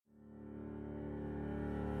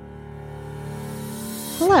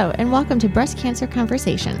Hello, and welcome to Breast Cancer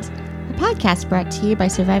Conversations, a podcast brought to you by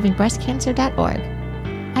SurvivingBreastCancer.org.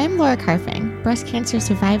 I am Laura Carfing, breast cancer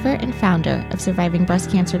survivor and founder of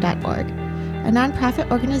SurvivingBreastCancer.org, a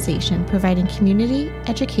nonprofit organization providing community,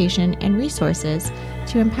 education, and resources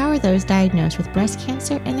to empower those diagnosed with breast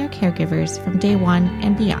cancer and their caregivers from day one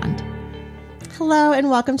and beyond. Hello, and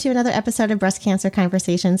welcome to another episode of Breast Cancer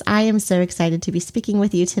Conversations. I am so excited to be speaking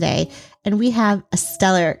with you today, and we have a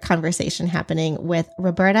stellar conversation happening with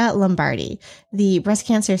Roberta Lombardi, the breast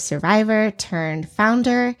cancer survivor turned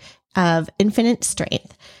founder of Infinite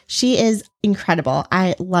Strength. She is incredible.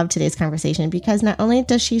 I love today's conversation because not only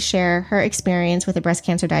does she share her experience with a breast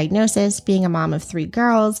cancer diagnosis, being a mom of 3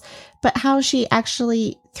 girls, but how she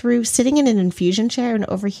actually, through sitting in an infusion chair and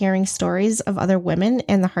overhearing stories of other women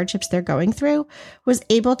and the hardships they're going through, was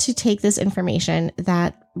able to take this information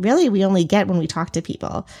that really we only get when we talk to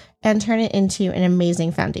people and turn it into an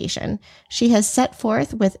amazing foundation. She has set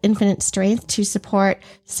forth with Infinite Strength to support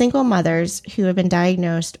single mothers who have been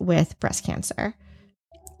diagnosed with breast cancer.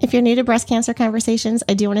 If you're new to Breast Cancer Conversations,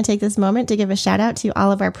 I do want to take this moment to give a shout out to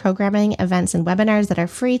all of our programming, events, and webinars that are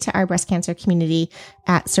free to our breast cancer community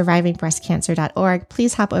at SurvivingBreastCancer.org.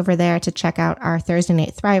 Please hop over there to check out our Thursday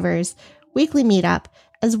Night Thrivers weekly meetup,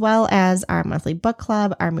 as well as our monthly book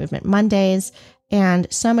club, our Movement Mondays,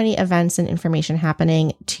 and so many events and information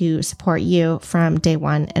happening to support you from day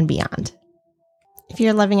one and beyond. If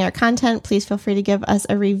you're loving our content, please feel free to give us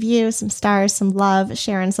a review, some stars, some love,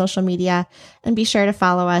 share on social media, and be sure to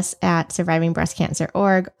follow us at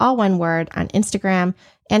SurvivingBreastCancer.org, all one word, on Instagram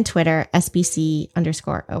and Twitter,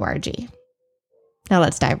 SBC_ORG. Now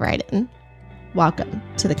let's dive right in. Welcome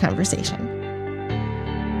to the conversation.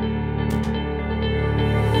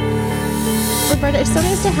 Roberta, it's so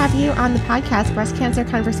nice to have you on the podcast, Breast Cancer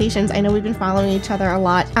Conversations. I know we've been following each other a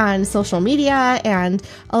lot on social media and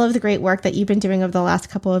all of the great work that you've been doing over the last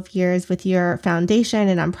couple of years with your foundation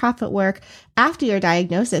and nonprofit work after your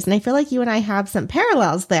diagnosis. And I feel like you and I have some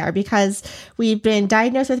parallels there because we've been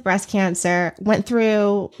diagnosed with breast cancer, went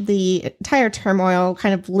through the entire turmoil,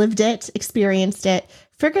 kind of lived it, experienced it,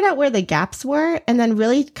 figured out where the gaps were, and then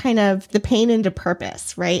really kind of the pain into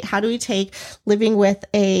purpose, right? How do we take living with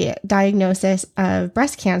a diagnosis of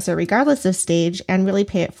breast cancer, regardless of stage, and really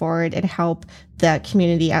pay it forward and help the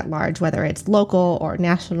community at large, whether it's local or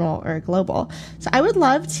national or global? So I would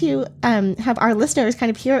love to have our listeners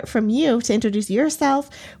kind of hear it from you, to introduce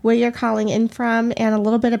yourself, where you're calling in from, and a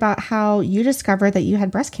little bit about how you discovered that you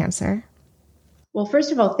had breast cancer. Well,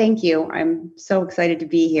 first of all, thank you. I'm so excited to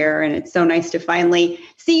be here, and it's so nice to finally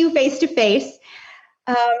see you face to face.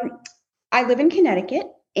 I live in Connecticut,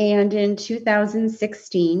 and in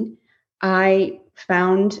 2016, I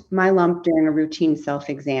found my lump during a routine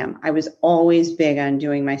self-exam. I was always big on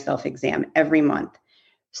doing my self-exam every month.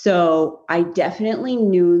 So I definitely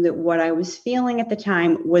knew that what I was feeling at the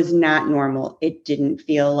time was not normal. It didn't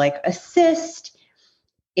feel like a cyst.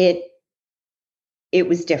 It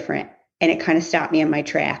was different. And it kind of stopped me in my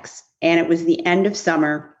tracks. And it was the end of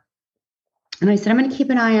summer. And I said, I'm going to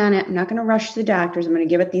keep an eye on it. I'm not going to rush to the doctors. I'm going to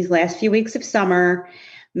give it these last few weeks of summer,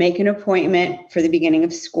 make an appointment for the beginning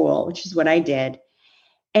of school, which is what I did.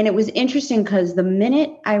 And it was interesting because the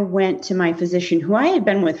minute I went to my physician, who I had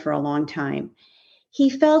been with for a long time, he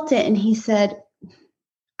felt it and he said,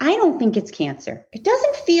 I don't think it's cancer. It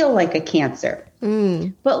doesn't feel like a cancer,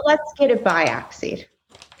 but let's get it biopsied.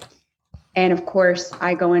 And of course,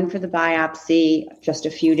 I go in for the biopsy just a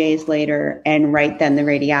few days later. And right then the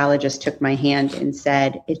radiologist took my hand and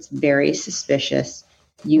said, it's very suspicious.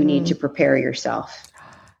 You need to prepare yourself.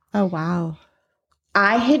 Oh, wow.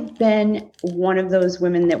 I had been one of those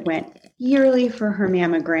women that went yearly for her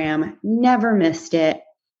mammogram, never missed it.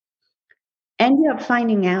 Ended up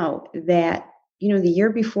finding out that, the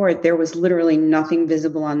year before, there was literally nothing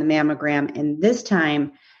visible on the mammogram. And this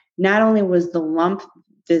time, not only was the lump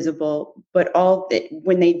visible, but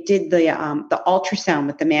when they did the ultrasound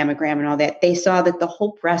with the mammogram and all that, they saw that the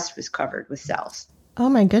whole breast was covered with cells. Oh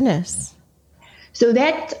my goodness. So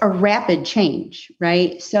that's a rapid change,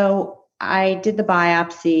 right? So I did the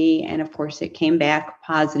biopsy and of course it came back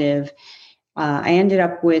positive. I ended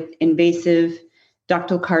up with invasive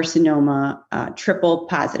ductal carcinoma, triple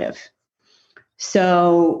positive.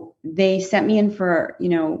 So they sent me in for,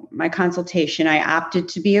 my consultation. I opted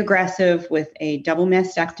to be aggressive with a double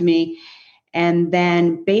mastectomy. And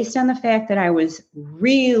then based on the fact that I was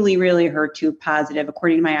really, really HER2 positive,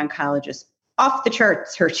 according to my oncologist, off the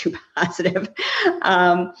charts HER2 positive,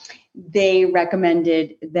 they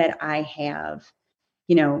recommended that I have,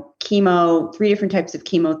 chemo, 3 different types of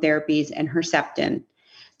chemotherapies and Herceptin.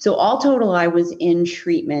 So all total, I was in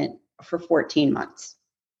treatment for 14 months.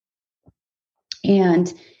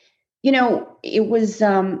 And, it was,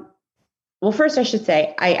 well, first I should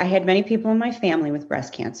say I had many people in my family with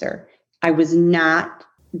breast cancer. I was not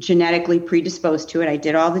genetically predisposed to it. I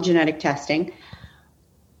did all the genetic testing.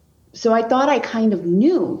 So I thought I kind of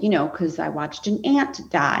knew, because I watched an aunt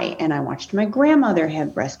die and I watched my grandmother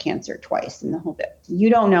have breast cancer twice and the whole bit. You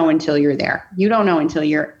don't know until you're there. You don't know until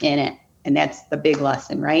you're in it. And that's the big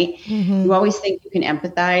lesson, right? Mm-hmm. You always think you can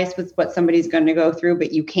empathize with what somebody's going to go through,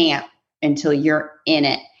 but you can't until you're in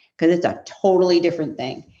it, because it's a totally different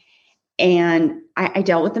thing. And I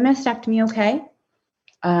dealt with the mastectomy okay.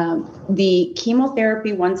 The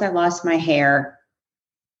chemotherapy, once I lost my hair,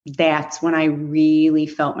 that's when I really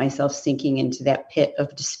felt myself sinking into that pit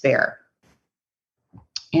of despair.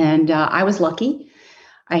 And I was lucky.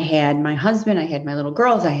 I had my husband, I had my little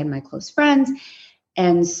girls, I had my close friends.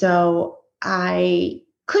 And so I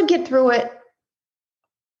could get through it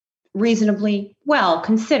reasonably well,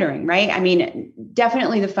 considering, right? I mean,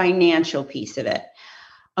 definitely the financial piece of it.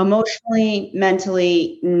 Emotionally,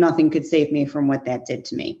 mentally, nothing could save me from what that did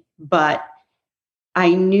to me. But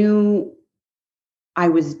I knew I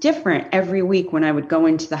was different every week when I would go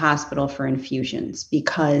into the hospital for infusions,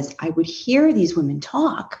 because I would hear these women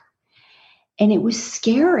talk, and it was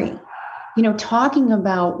scary, talking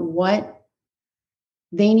about what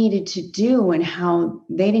they needed to do and how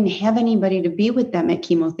they didn't have anybody to be with them at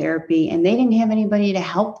chemotherapy, and they didn't have anybody to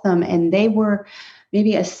help them. And they were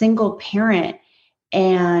maybe a single parent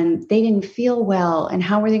and they didn't feel well. And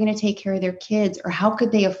how were they going to take care of their kids? Or how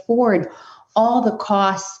could they afford all the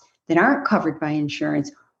costs that aren't covered by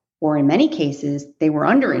insurance? Or in many cases, they were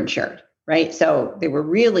underinsured, right? So they were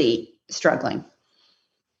really struggling.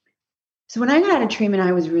 So when I got out of treatment,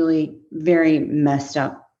 I was really very messed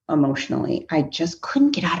up emotionally. I just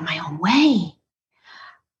couldn't get out of my own way.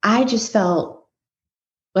 I just felt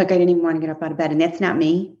like I didn't even want to get up out of bed, and that's not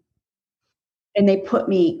me. And they put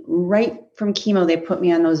me right from chemo, they put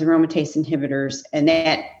me on those aromatase inhibitors, and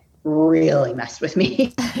that really messed with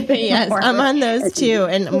me. Yes, I'm on those too.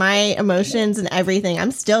 And my emotions and everything,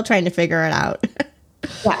 I'm still trying to figure it out.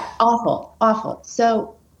 Yeah, awful, awful.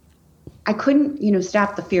 So I couldn't,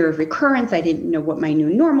 stop the fear of recurrence. I didn't know what my new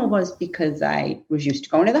normal was, because I was used to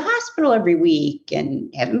going to the hospital every week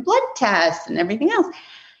and having blood tests and everything else.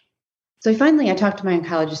 So finally, I talked to my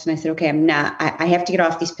oncologist and I said, okay, I have to get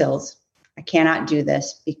off these pills. I cannot do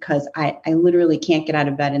this, because I literally can't get out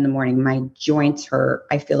of bed in the morning. My joints hurt.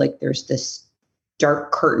 I feel like there's this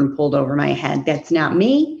dark curtain pulled over my head. That's not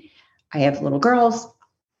me. I have little girls.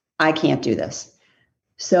 I can't do this.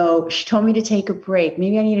 So she told me to take a break.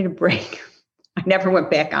 Maybe I needed a break. I never went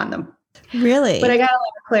back on them. Really? But I got a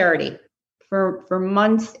lot of clarity. For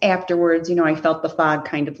months afterwards, I felt the fog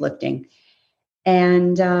kind of lifting.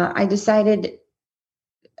 And I decided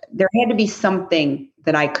there had to be something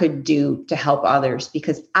that I could do to help others,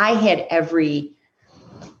 because I had every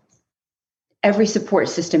support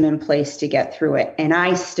system in place to get through it. And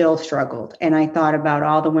I still struggled. And I thought about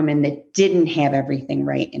all the women that didn't have everything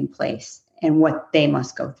right in place and what they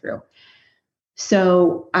must go through.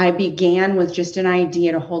 So I began with just an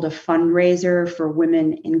idea to hold a fundraiser for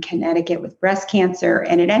women in Connecticut with breast cancer.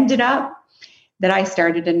 And it ended up that I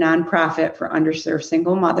started a nonprofit for underserved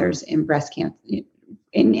single mothers in breast cancer,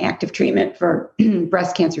 in active treatment for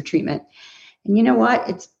breast cancer treatment. And you know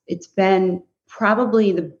what? It's been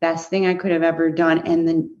probably the best thing I could have ever done. And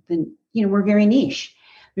then we're very niche.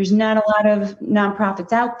 There's not a lot of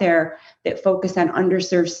nonprofits out there that focus on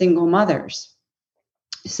underserved single mothers.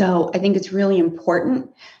 So I think it's really important,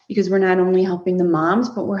 because we're not only helping the moms,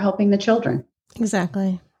 but we're helping the children.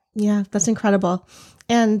 Exactly. Yeah, that's incredible.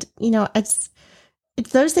 And,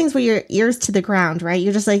 it's those things where your ears to the ground, right?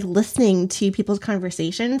 You're just like listening to people's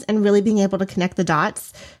conversations and really being able to connect the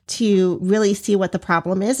dots to really see what the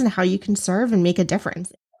problem is and how you can serve and make a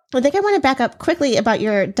difference. I think I want to back up quickly about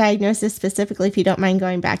your diagnosis specifically, if you don't mind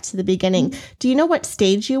going back to the beginning. Do you know what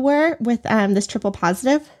stage you were with this triple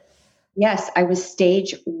positive? Yes, I was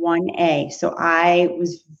stage 1A. So I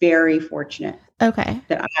was very fortunate. Okay.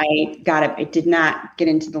 That I got it. It did not get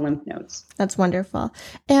into the lymph nodes. That's wonderful.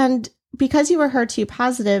 And because you were HER2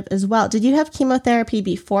 positive as well, did you have chemotherapy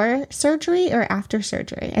before surgery or after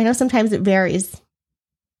surgery? I know sometimes it varies.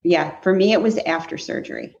 Yeah, for me, it was after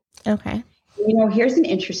surgery. Okay. Here's an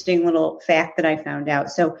interesting little fact that I found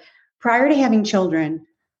out. So prior to having children,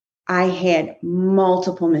 I had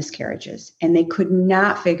multiple miscarriages, and they could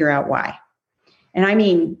not figure out why. And I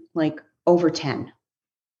mean, like over 10.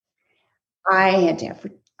 I had to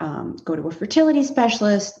go to a fertility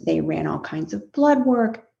specialist. They ran all kinds of blood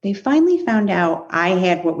work. They finally found out I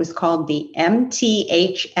had what was called the MTHFR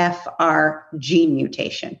gene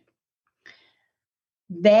mutation.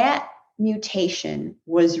 That mutation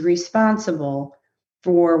was responsible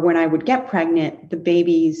for when I would get pregnant, the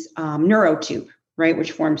baby's neurotube, right,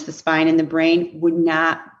 which forms the spine and the brain, would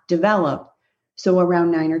not develop. So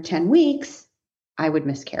around 9 or 10 weeks, I would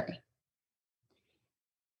miscarry.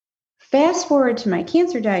 Fast forward to my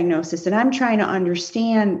cancer diagnosis, and I'm trying to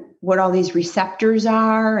understand what all these receptors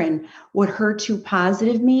are and what HER2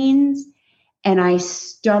 positive means. And I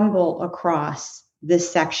stumble across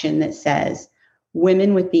this section that says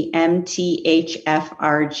women with the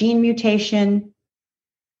MTHFR gene mutation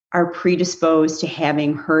are predisposed to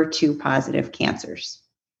having HER2 positive cancers.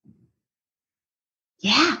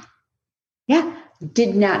 Yeah.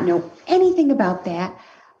 Did not know anything about that.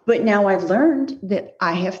 But now I've learned that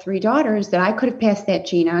I have 3 daughters that I could have passed that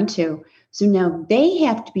gene on to. So now they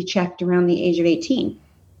have to be checked around the age of 18.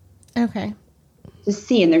 Okay. To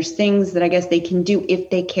see. And there's things that I guess they can do if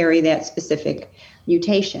they carry that specific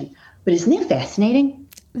mutation. But isn't it fascinating?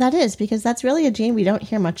 That is, because that's really a gene we don't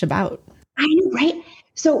hear much about. I know, right?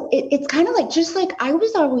 So it's kind of like, just like I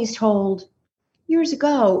was always told years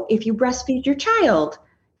ago, if you breastfeed your child,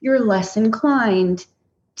 you're less inclined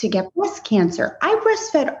to get breast cancer. I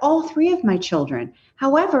breastfed all 3 of my children.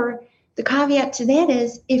 However, the caveat to that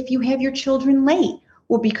is if you have your children late.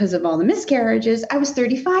 Well, because of all the miscarriages, I was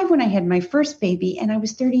 35 when I had my first baby, and I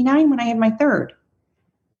was 39 when I had my third.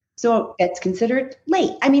 So that's considered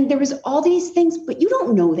late. I mean, there was all these things, but you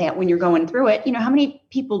don't know that when you're going through it. You know, how many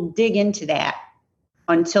people dig into that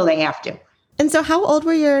until they have to? And so how old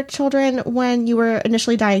were your children when you were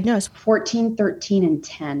initially diagnosed? 14, 13, and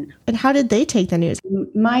 10. And how did they take the news?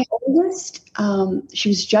 My oldest, she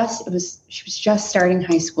was just starting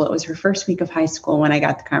high school. It was her first week of high school when I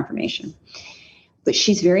got the confirmation. But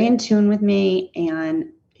she's very in tune with me,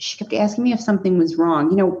 and she kept asking me if something was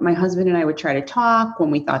wrong. You know, my husband and I would try to talk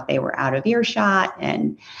when we thought they were out of earshot,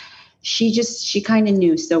 and she kind of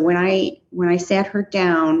knew. So when I sat her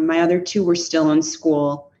down, my other 2 were still in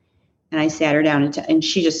school. And I sat her down and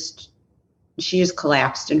she just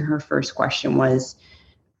collapsed. And her first question was,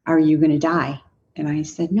 "Are you going to die?" And I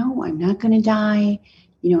said, "No, I'm not going to die.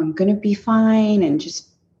 You know, I'm going to be fine." And just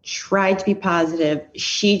tried to be positive.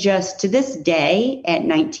 She just, to this day, at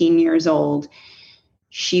 19 years old,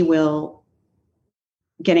 she will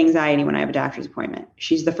get anxiety when I have a doctor's appointment.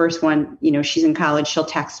 She's the first one, you know, she's in college. She'll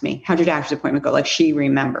text me, "How'd your doctor's appointment go?" Like, she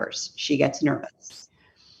remembers. She gets nervous.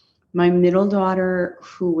 My middle daughter,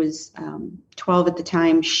 who was 12 at the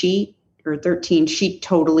time, 13, she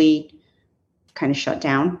totally kind of shut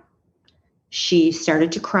down. She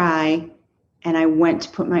started to cry, and I went to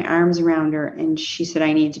put my arms around her, and she said,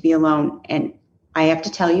 "I need to be alone." And I have to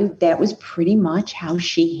tell you, that was pretty much how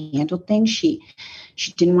she handled things. She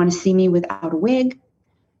didn't want to see me without a wig.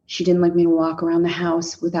 She didn't like me to walk around the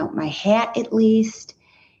house without my hat, at least.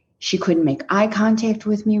 She couldn't make eye contact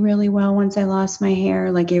with me really well once I lost my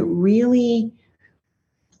hair. Like, it really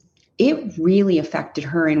affected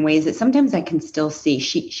her in ways that sometimes I can still see.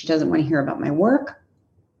 She doesn't want to hear about my work.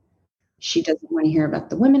 She doesn't want to hear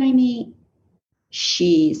about the women I meet.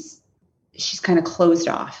 She's kind of closed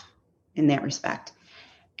off in that respect.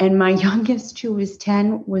 And my youngest, who was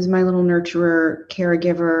 10, was my little nurturer,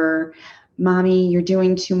 caregiver. "Mommy, you're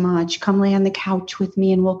doing too much. Come lay on the couch with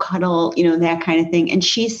me and we'll cuddle," you know, that kind of thing. And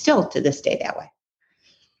she's still to this day that way.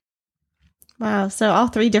 Wow. So all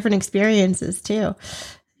 3 different experiences too.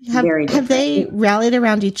 Very different. Have they rallied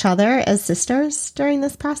around each other as sisters during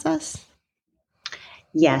this process?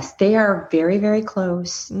 Yes, they are very, very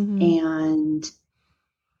close. Mm-hmm. And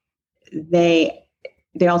they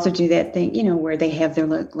also do that thing, you know, where they have their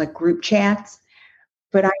like group chats.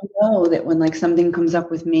 But I know that when like something comes up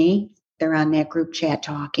with me, they're on that group chat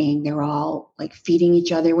talking. They're all like feeding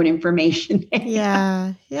each other with information.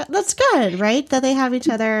 Yeah. That's good, right? That they have each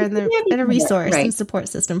other and a resource and support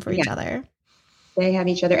system for each other. They have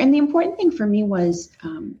each other. And the important thing for me was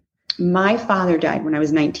my father died when I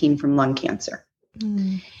was 19 from lung cancer.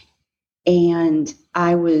 Mm. And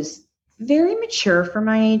I was very mature for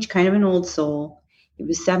my age, kind of an old soul. He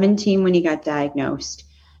was 17 when he got diagnosed.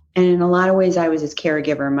 And in a lot of ways, I was his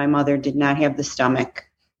caregiver. My mother did not have the stomach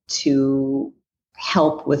to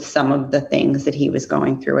help with some of the things that he was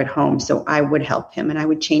going through at home. So I would help him, and I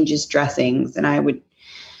would change his dressings, and I would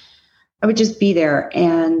just be there.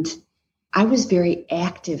 And I was very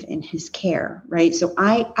active in his care, right? So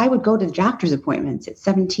I would go to the doctor's appointments at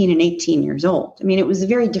 17 and 18 years old. I mean, it was a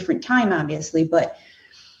very different time, obviously, but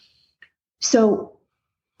so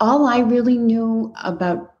all I really knew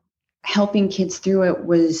about helping kids through it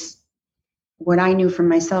was what I knew from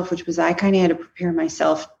myself, which was I kind of had to prepare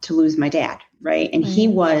myself to lose my dad, right? And he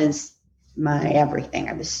was my everything.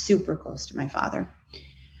 I was super close to my father.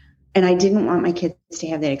 And I didn't want my kids to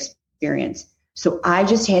have that experience experience. So I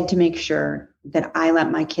just had to make sure that I let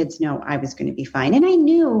my kids know I was going to be fine. And I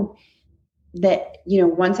knew that,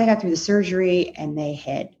 once I got through the surgery and they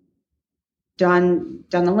had done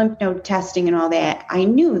the lymph node testing and all that, I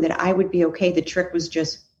knew that I would be okay. The trick was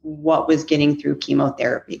just, what was getting through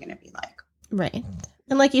chemotherapy going to be like? Right.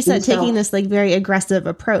 And like you said, taking this like very aggressive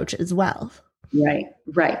approach as well. Right.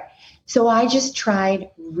 So I just tried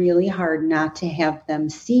really hard not to have them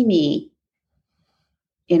see me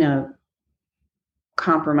in a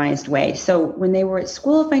compromised way. So when they were at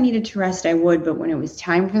school, if I needed to rest, I would. But when it was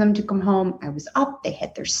time for them to come home, I was up. They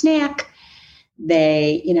had their snack.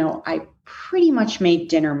 I pretty much made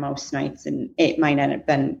dinner most nights, and it might not have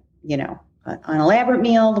been, an elaborate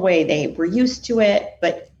meal the way they were used to it,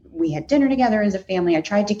 but we had dinner together as a family. I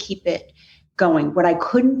tried to keep it going. What I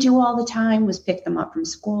couldn't do all the time was pick them up from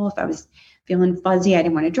school. If I was feeling fuzzy, I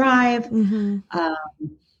didn't want to drive. Mm-hmm.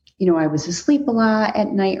 I was asleep a lot at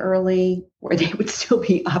night early, where they would still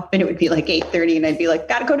be up, and it would be like 8:30, and I'd be like,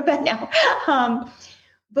 gotta go to bed now.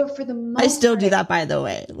 But for the most I still do that, by the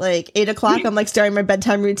way. Like 8:00, I'm like starting my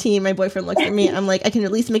bedtime routine. My boyfriend looks at me. I'm like, I can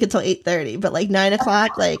at least make it till 8:30, but like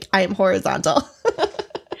 9:00, like I am horizontal.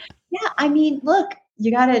 Yeah. I mean, look,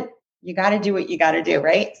 you gotta do what you gotta do.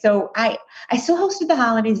 Right. So I still hosted the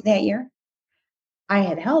holidays that year. I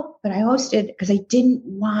had help, but I hosted because I didn't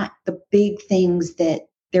want the big things that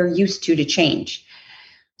they're used to change.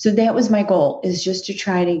 So that was my goal, is just to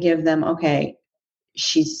try to give them, okay,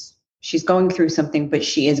 she's going through something, but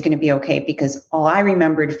she is going to be okay. Because all I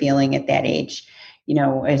remembered feeling at that age,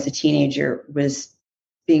 as a teenager, was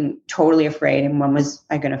being totally afraid. And when was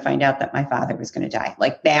I going to find out that my father was going to die?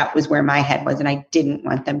 Like, that was where my head was. And I didn't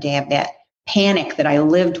want them to have that panic that I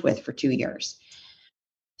lived with for 2 years.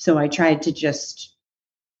 So I tried to just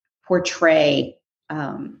portray,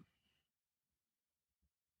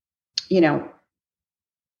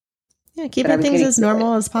 keeping things as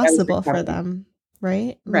normal as possible for them.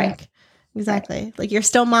 Right. Right. Exactly. Right. Like, you're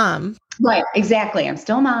still mom. Right. Exactly. I'm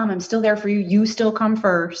still mom. I'm still there for you. You still come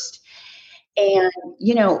first. And,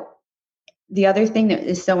 the other thing that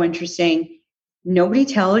is so interesting, nobody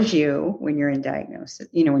tells you when you're diagnosed,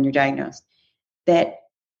 that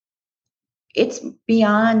it's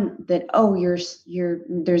beyond that. Oh, there's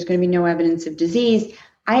going to be no evidence of disease.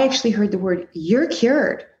 I actually heard the word, you're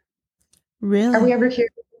cured. Really? Are we ever cured?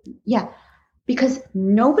 Yeah. Because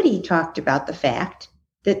nobody talked about the fact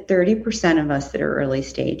that 30% of us that are early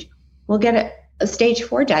stage will get a stage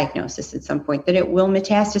 4 diagnosis at some point, that it will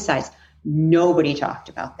metastasize. Nobody talked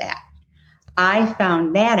about that. I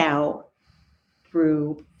found that out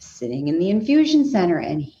through sitting in the infusion center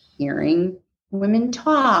and hearing women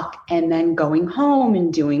talk, and then going home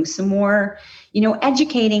and doing some more,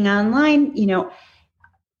 educating online,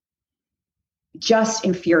 just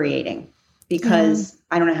infuriating, because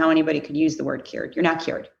I don't know how anybody could use the word cured. You're not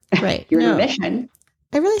cured. Right. You're in remission.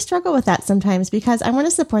 I really struggle with that sometimes, because I want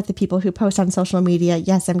to support the people who post on social media,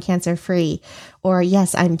 yes, I'm cancer free, or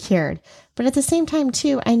yes, I'm cured. But at the same time,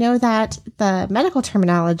 too, I know that the medical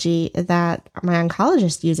terminology that my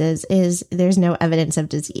oncologist uses is there's no evidence of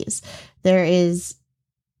disease. There is,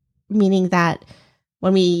 meaning that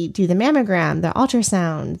when we do the mammogram, the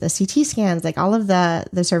ultrasound, the CT scans, like all of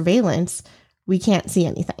the surveillance, we can't see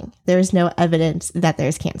anything. There's no evidence that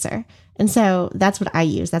there's cancer. And so that's what I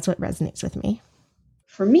use. That's what resonates with me.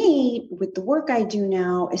 For me, with the work I do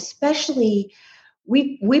now, especially,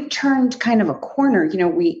 we've turned kind of a corner.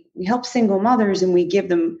 We help single mothers, and we give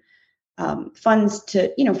them funds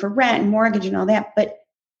to, for rent and mortgage and all that. But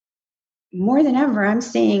more than ever, I'm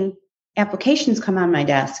seeing applications come on my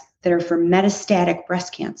desk that are for metastatic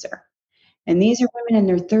breast cancer. And these are women in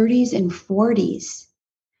their 30s and 40s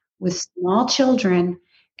with small children,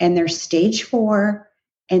 and they're stage 4,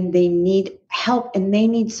 and they need help, and they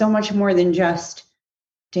need so much more than just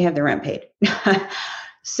to have their rent paid.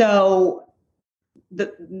 So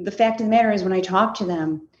the fact of the matter is, when I talk to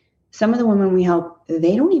them, some of the women we help,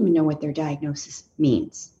 they don't even know what their diagnosis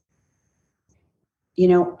means.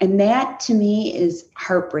 And that to me is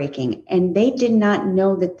heartbreaking. And they did not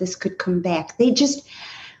know that this could come back. There's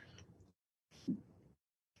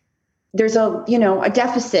a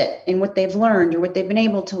deficit in what they've learned, or what they've been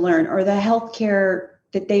able to learn, or the healthcare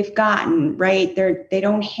that they've gotten, right? They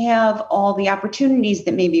don't have all the opportunities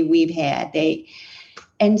that maybe we've had.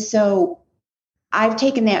 And so I've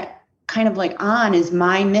taken that kind of like on as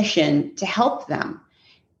my mission to help them.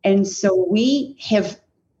 And so we have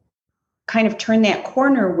kind of turned that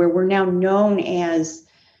corner, where we're now known as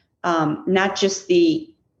not just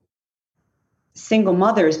the single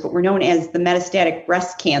mothers, but we're known as the metastatic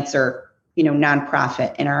breast cancer,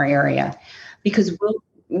 nonprofit in our area, because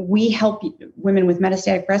we help women with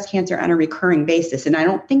metastatic breast cancer on a recurring basis. And I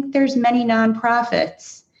don't think there's many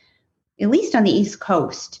nonprofits, at least on the East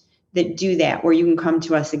Coast, that do that, where you can come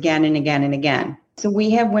to us again and again and again. So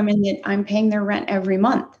we have women that I'm paying their rent every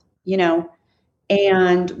month,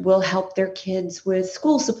 and we'll help their kids with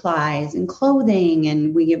school supplies and clothing,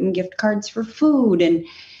 and we give them gift cards for food. And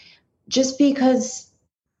just because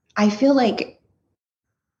I feel like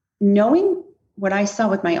knowing what I saw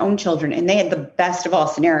with my own children, and they had the best of all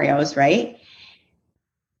scenarios, right?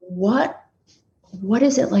 What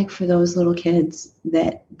is it like for those little kids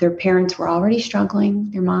that their parents were already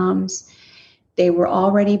struggling, their moms, they were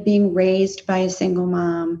already being raised by a single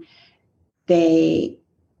mom. They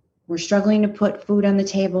were struggling to put food on the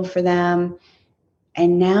table for them.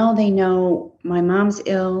 And now they know my mom's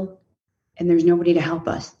ill and there's nobody to help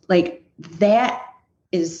us. Like, that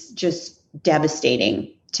is just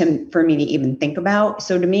devastating for me to even think about.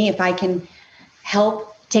 So to me, if I can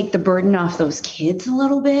help take the burden off those kids a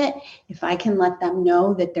little bit, if I can let them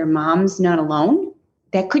know that their mom's not alone,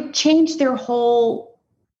 that could change their whole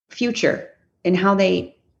future and how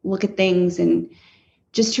they look at things, and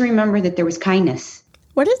just to remember that there was kindness.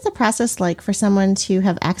 What is the process like for someone to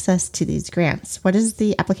have access to these grants? What is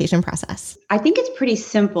the application process? I think it's pretty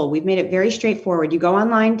simple. We've made it very straightforward. You go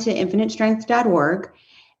online to infinitestrength.org,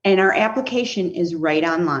 and our application is right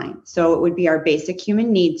online. So it would be our basic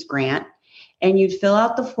human needs grant, and you'd fill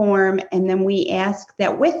out the form, and then we ask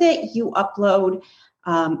that with it, you upload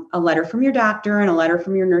a letter from your doctor and a letter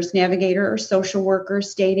from your nurse navigator or social worker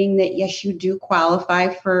stating that, yes, you do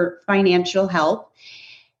qualify for financial help.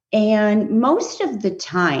 And most of the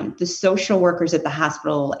time, the social workers at the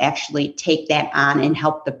hospital will actually take that on and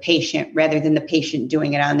help the patient rather than the patient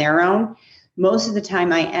doing it on their own. Most of the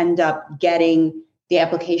time, I end up getting the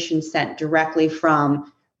application sent directly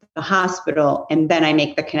from the hospital, and then I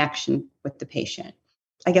make the connection with the patient.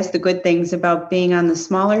 I guess the good things about being on the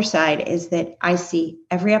smaller side is that I see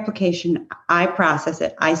every application, I process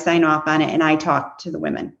it, I sign off on it, and I talk to the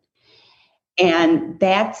women. And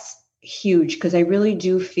that's huge because I really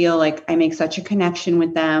do feel like I make such a connection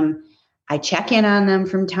with them. I check in on them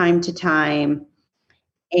from time to time.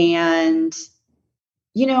 And,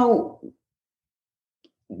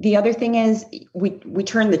 the other thing is we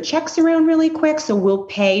turn the checks around really quick. So we'll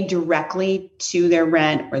pay directly to their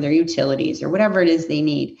rent or their utilities or whatever it is they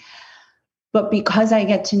need. But because I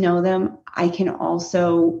get to know them, I can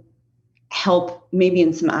also help maybe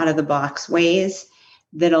in some out of the box ways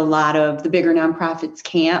that a lot of the bigger nonprofits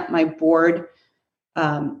can't. My board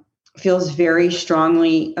feels very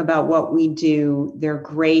strongly about what we do. They're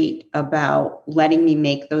great about letting me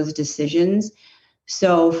make those decisions.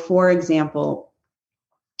 So, for example,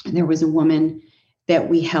 there was a woman that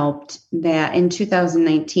we helped that in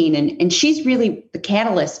 2019, and she's really the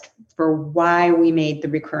catalyst for why we made the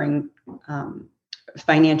recurring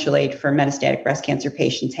financial aid for metastatic breast cancer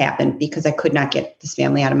patients happen, because I could not get this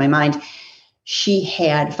family out of my mind. She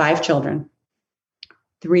had 5 children.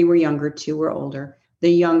 3 were younger, 2 were older. The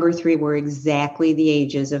younger 3 were exactly the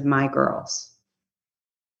ages of my girls.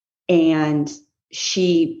 And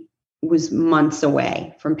she was months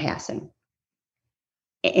away from passing.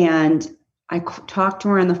 And I talked to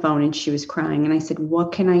her on the phone and she was crying. And I said,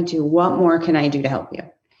 what can I do? What more can I do to help you?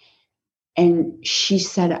 And she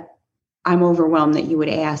said, I'm overwhelmed that you would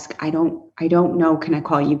ask. I don't know. Can I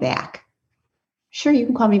call you back? Sure, you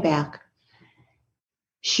can call me back.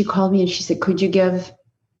 She called me and she said, could you give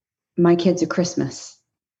my kids a Christmas?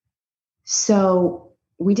 So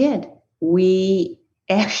we did. I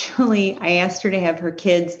asked her to have her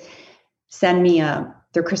kids send me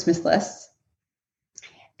their Christmas lists.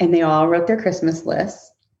 And they all wrote their Christmas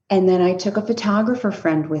lists. And then I took a photographer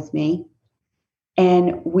friend with me.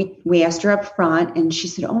 And we asked her up front. And she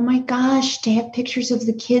said, oh my gosh, to have pictures of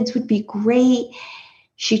the kids would be great.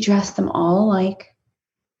 She dressed them all alike.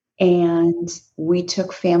 And we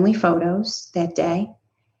took family photos that day.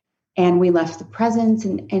 And we left the presents.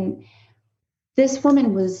 And this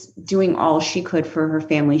woman was doing all she could for her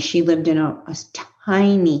family. She lived in a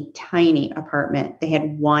tiny, tiny apartment. They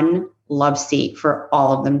had one love seat for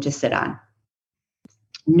all of them to sit on.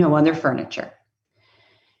 No other furniture.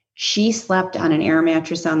 She slept on an air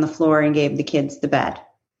mattress on the floor and gave the kids the bed.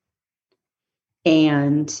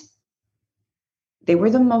 And they were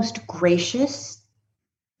the most gracious,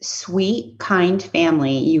 sweet, kind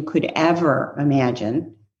family you could ever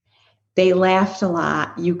imagine. They laughed a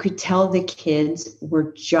lot. You could tell the kids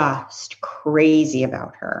were just crazy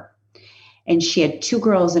about her. And she had 2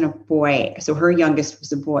 girls and a boy. So her youngest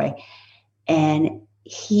was a boy. And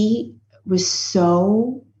he was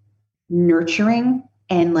so nurturing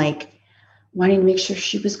and like wanting to make sure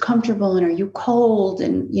she was comfortable, and are you cold?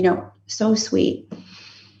 And, so sweet.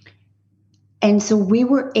 And so we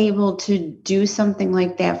were able to do something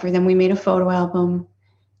like that for them. We made a photo album.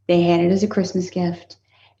 They had it as a Christmas gift.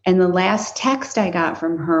 And the last text I got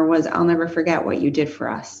from her was, "I'll never forget what you did for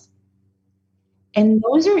us." And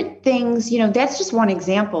those are things, that's just one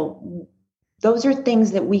example. Those are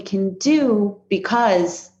things that we can do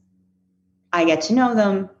because I get to know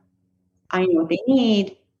them. I know what they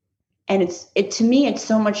need. And to me, it's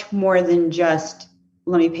so much more than just,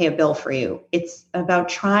 let me pay a bill for you. It's about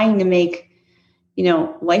trying to make,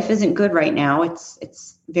 life isn't good right now.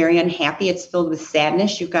 It's very unhappy. It's filled with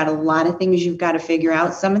sadness. You've got a lot of things you've got to figure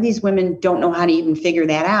out. Some of these women don't know how to even figure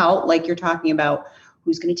that out. Like you're talking about,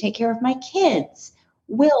 who's going to take care of my kids,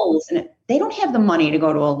 wills, and they don't have the money to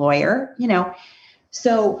go to a lawyer,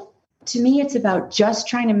 So to me, it's about just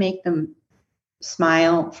trying to make them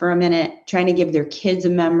smile for a minute, trying to give their kids a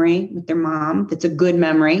memory with their mom that's a good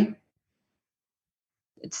memory.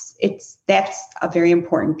 That's a very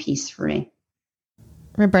important piece for me.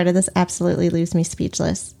 Roberta, this absolutely leaves me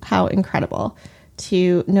speechless. How incredible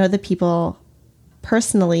to know the people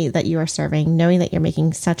personally that you are serving, knowing that you're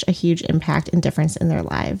making such a huge impact and difference in their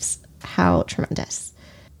lives. How tremendous.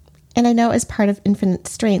 And I know as part of Infinite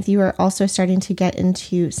Strength, you are also starting to get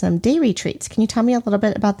into some day retreats. Can you tell me a little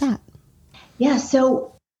bit about that? Yeah,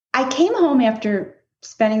 so I came home after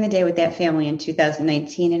spending the day with that family in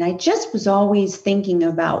 2019, and I just was always thinking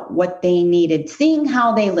about what they needed, seeing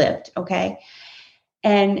how they lived, okay?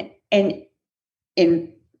 And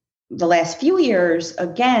in the last few years,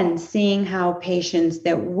 again, seeing how patients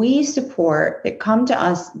that we support, that come to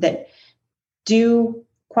us, that do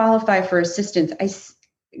qualify for assistance,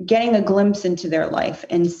 getting a glimpse into their life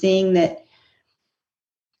and seeing that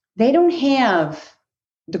they don't have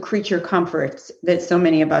the creature comforts that so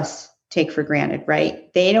many of us take for granted,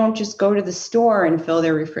 right? They don't just go to the store and fill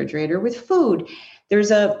their refrigerator with food. There's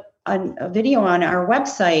a video on our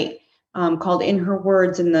website called In Her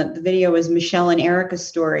Words, and the video is Michelle and Erica's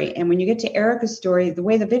story. And when you get to Erica's story, the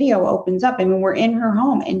way the video opens up, we're in her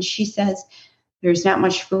home, and she says, there's not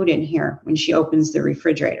much food in here when she opens the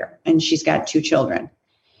refrigerator, and she's got 2 children.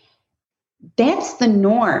 That's the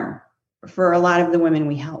norm for a lot of the women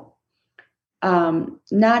we help.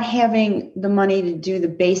 Not having the money to do the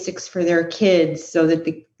basics for their kids so that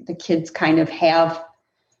the kids kind of have,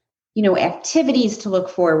 activities to look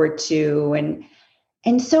forward to.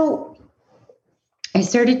 And so I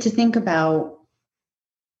started to think about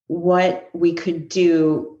what we could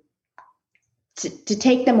do to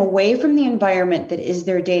take them away from the environment that is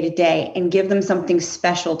their day to day and give them something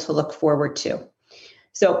special to look forward to.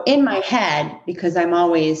 So in my head, because I'm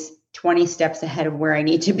always 20 steps ahead of where I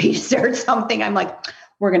need to be to start something, I'm like,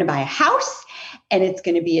 we're going to buy a house, and it's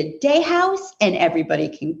going to be a day house, and everybody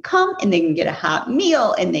can come and they can get a hot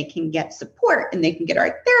meal, and they can get support, and they can get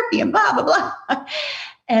art therapy, and blah, blah, blah.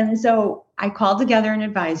 And so I called together an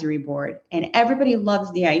advisory board, and everybody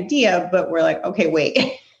loves the idea, but we're like, okay, wait,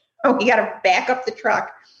 we got to back up the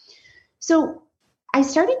truck. So I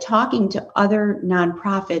started talking to other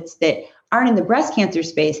nonprofits that aren't in the breast cancer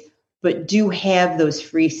space, but do have those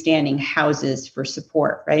freestanding houses for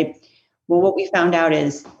support, right? Well, what we found out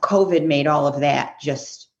is COVID made all of that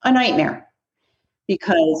just a nightmare,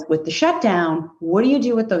 because with the shutdown, what do you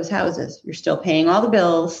do with those houses? You're still paying all the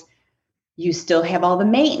bills. You still have all the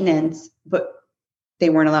maintenance, but they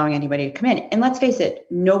weren't allowing anybody to come in. And let's face it,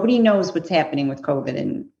 nobody knows what's happening with COVID,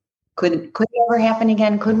 and could it ever happen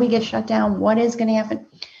again? Could we get shut down? What is going to happen?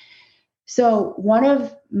 So one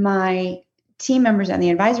of my team members on the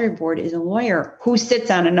advisory board is a lawyer who sits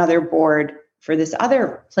on another board for this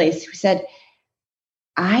other place, who said,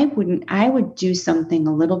 I would do something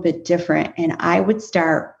a little bit different, and I would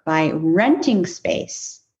start by renting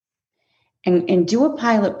space and do a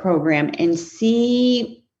pilot program and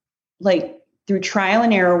see, like, through trial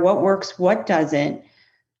and error, what works, what doesn't,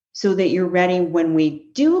 so that you're ready when we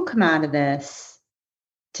do come out of this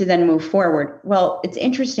to then move forward. Well, it's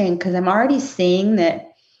interesting because I'm already seeing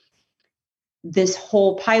that this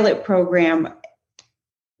whole pilot program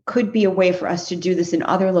could be a way for us to do this in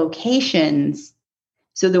other locations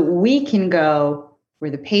so that we can go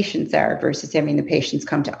where the patients are versus having the patients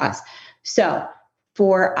come to us. So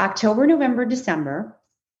for October, November, December,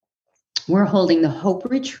 we're holding the Hope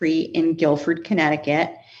Retreat in Guilford,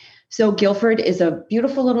 Connecticut. So Guilford is a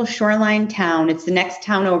beautiful little shoreline town. It's the next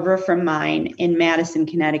town over from mine in Madison,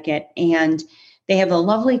 Connecticut. And they have a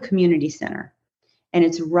lovely community center. And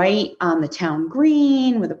it's right on the town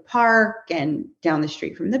green with a park and down the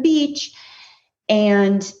street from the beach.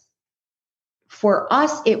 And for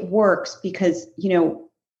us, it works because,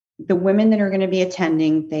 the women that are going to be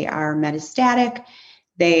attending, they are metastatic.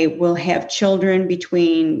 They will have children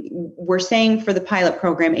we're saying for the pilot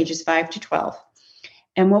program, ages 5 to 12.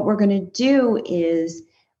 And what we're going to do is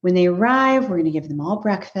when they arrive, we're going to give them all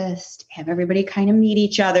breakfast, have everybody kind of meet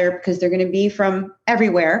each other because they're going to be from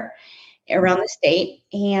everywhere around the state.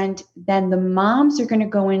 And then the moms are going to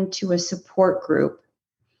go into a support group,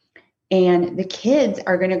 and the kids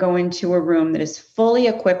are going to go into a room that is fully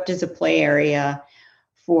equipped as a play area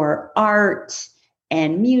for art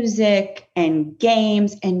and music and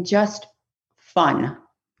games and just fun.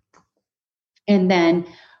 And then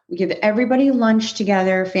we give everybody lunch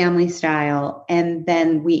together, family style, and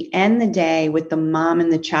then we end the day with the mom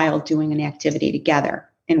and the child doing an activity together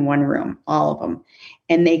in one room, all of them.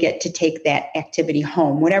 And they get to take that activity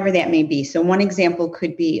home, whatever that may be. So one example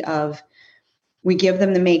could be of, we give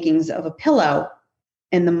them the makings of a pillow,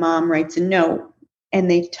 and the mom writes a note, and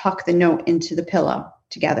they tuck the note into the pillow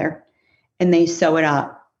together, and they sew it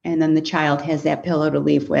up. And then the child has that pillow to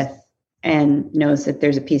leave with and knows that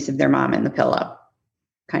there's a piece of their mom in the pillow,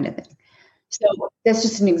 kind of thing. So that's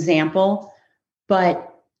just an example.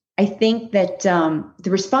 But I think that the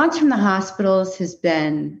response from the hospitals has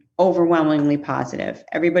been overwhelmingly positive.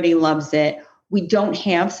 Everybody loves it. We don't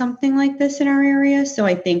have something like this in our area. So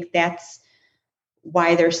I think that's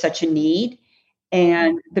why there's such a need.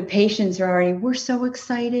 And the patients are already, we're so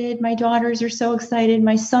excited. My daughters are so excited.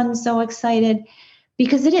 My son's so excited.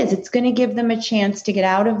 Because it's going to give them a chance to get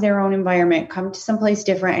out of their own environment, come to someplace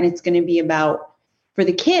different. And it's going to be about, for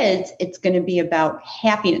the kids, it's going to be about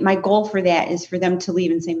happiness. My goal for that is for them to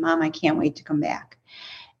leave and say, Mom, I can't wait to come back.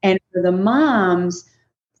 And for the moms,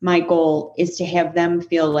 my goal is to have them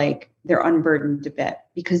feel like they're unburdened a bit,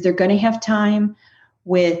 because they're going to have time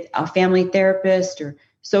with a family therapist or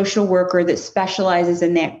social worker that specializes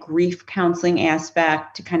in that grief counseling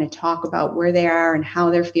aspect to kind of talk about where they are and how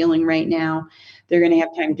they're feeling right now. They're going to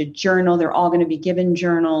have time to journal. They're all going to be given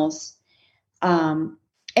journals. And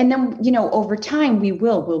then, over time,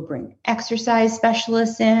 we'll bring exercise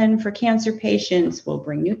specialists in for cancer patients. We'll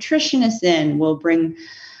bring nutritionists in.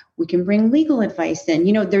 We can bring legal advice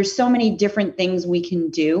in. There's so many different things we can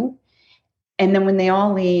do. And then when they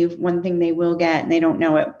all leave, one thing they will get, and they don't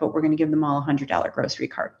know it, but we're going to give them all a $100 grocery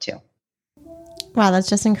card too. Wow, that's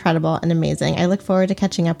just incredible and amazing. I look forward to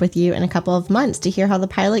catching up with you in a couple of months to hear how the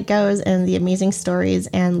pilot goes and the amazing stories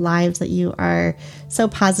and lives that you are so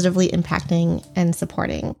positively impacting and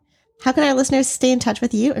supporting. How can our listeners stay in touch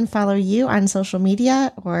with you and follow you on social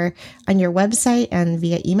media or on your website and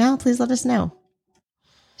via email? Please let us know.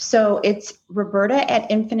 So it's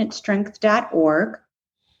Roberta@infinitestrength.org,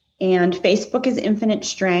 and Facebook is Infinite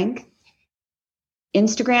Strength.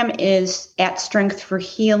 Instagram is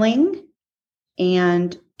 @StrengthForHealing.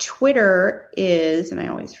 And Twitter is, and I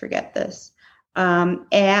always forget this,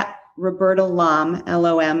 @Roberta Lom,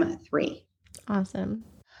 LOM3. Awesome.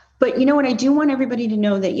 But you know what? I do want everybody to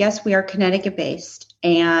know that, yes, we are Connecticut based,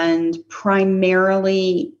 and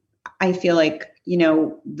primarily I feel like,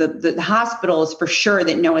 the hospitals for sure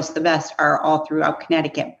that know us the best are all throughout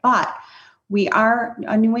Connecticut, but we are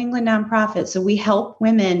a New England nonprofit. So we help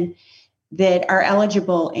women that are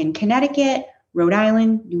eligible in Connecticut, Rhode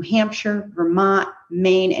Island, New Hampshire, Vermont,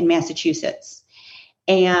 Maine, and Massachusetts.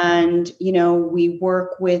 And, we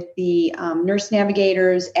work with the nurse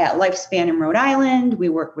navigators at Lifespan in Rhode Island. We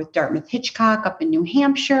work with Dartmouth Hitchcock up in New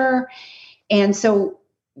Hampshire. And so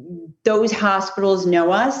those hospitals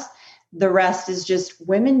know us. The rest is just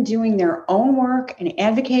women doing their own work and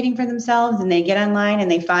advocating for themselves. And they get online and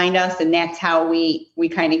they find us. And that's how we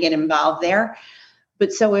kind of get involved there.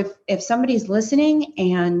 But so if somebody's listening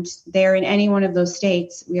and they're in any one of those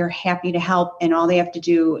states, we are happy to help. And all they have to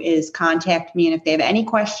do is contact me. And if they have any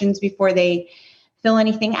questions before they fill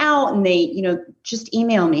anything out, and they, just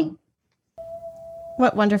email me.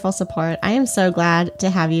 What wonderful support. I am so glad to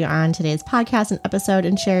have you on today's podcast and episode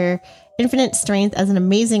and share Infinite Strength as an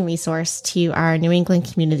amazing resource to our New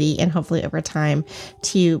England community, and hopefully over time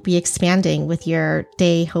to be expanding with your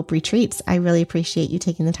day hope retreats. I really appreciate you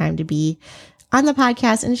taking the time to be on the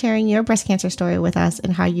podcast and sharing your breast cancer story with us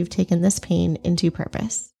and how you've taken this pain into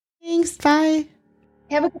purpose. Thanks. Bye.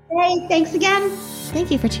 Have a good day. Thanks again. Thank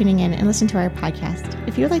you for tuning in and listening to our podcast.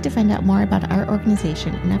 If you would like to find out more about our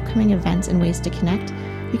organization and upcoming events and ways to connect,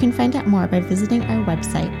 you can find out more by visiting our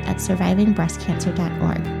website at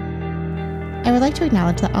survivingbreastcancer.org. I would like to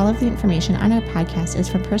acknowledge that all of the information on our podcast is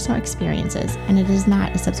from personal experiences, and it is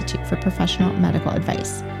not a substitute for professional medical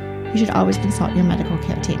advice. You should always consult your medical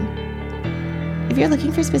care team. If you're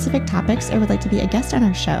looking for specific topics or would like to be a guest on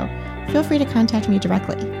our show, feel free to contact me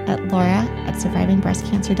directly at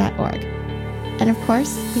laura@survivingbreastcancer.org. And of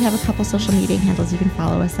course, we have a couple social media handles you can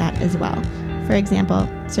follow us at as well. For example,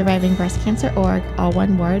 SurvivingBreastCancer.org, all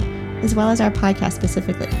one word, as well as our podcast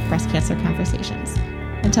specifically, Breast Cancer Conversations.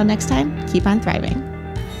 Until next time, keep on thriving.